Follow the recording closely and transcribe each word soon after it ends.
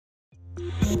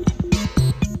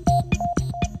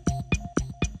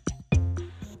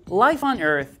Life on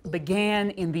Earth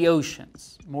began in the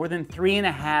oceans more than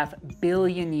 3.5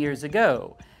 billion years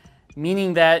ago,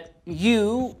 meaning that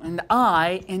you and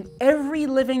I and every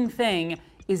living thing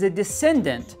is a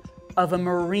descendant of a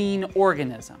marine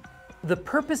organism. The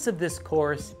purpose of this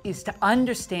course is to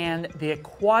understand the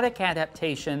aquatic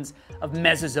adaptations of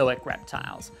Mesozoic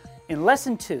reptiles. In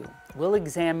Lesson 2, we'll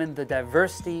examine the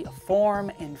diversity of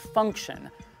form and function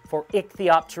for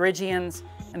ichthyopterygians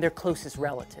and their closest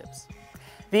relatives.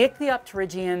 The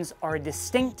ichthyopterygians are a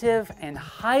distinctive and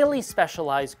highly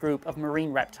specialized group of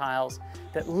marine reptiles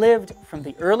that lived from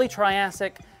the early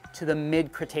Triassic to the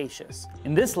mid-Cretaceous.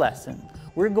 In this lesson,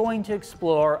 we're going to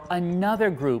explore another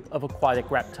group of aquatic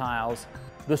reptiles,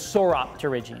 the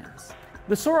sauropterygians.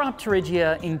 The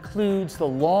sauropterygia includes the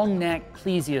long-necked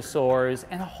plesiosaurs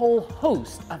and a whole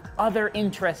host of other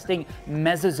interesting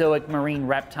Mesozoic marine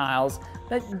reptiles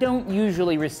that don't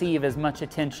usually receive as much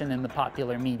attention in the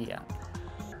popular media.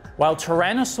 While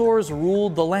tyrannosaurs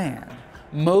ruled the land,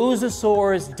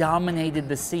 mosasaurs dominated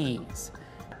the seas.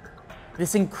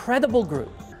 This incredible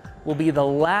group will be the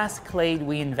last clade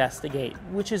we investigate,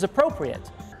 which is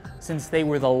appropriate since they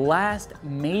were the last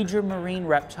major marine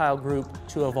reptile group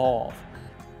to evolve.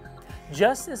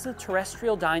 Just as the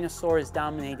terrestrial dinosaurs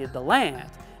dominated the land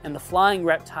and the flying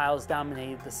reptiles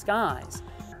dominated the skies,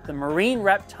 the marine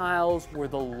reptiles were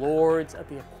the lords of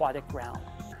the aquatic realm.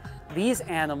 These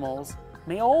animals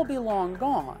may all be long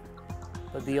gone,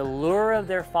 but the allure of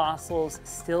their fossils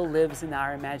still lives in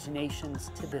our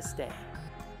imaginations to this day.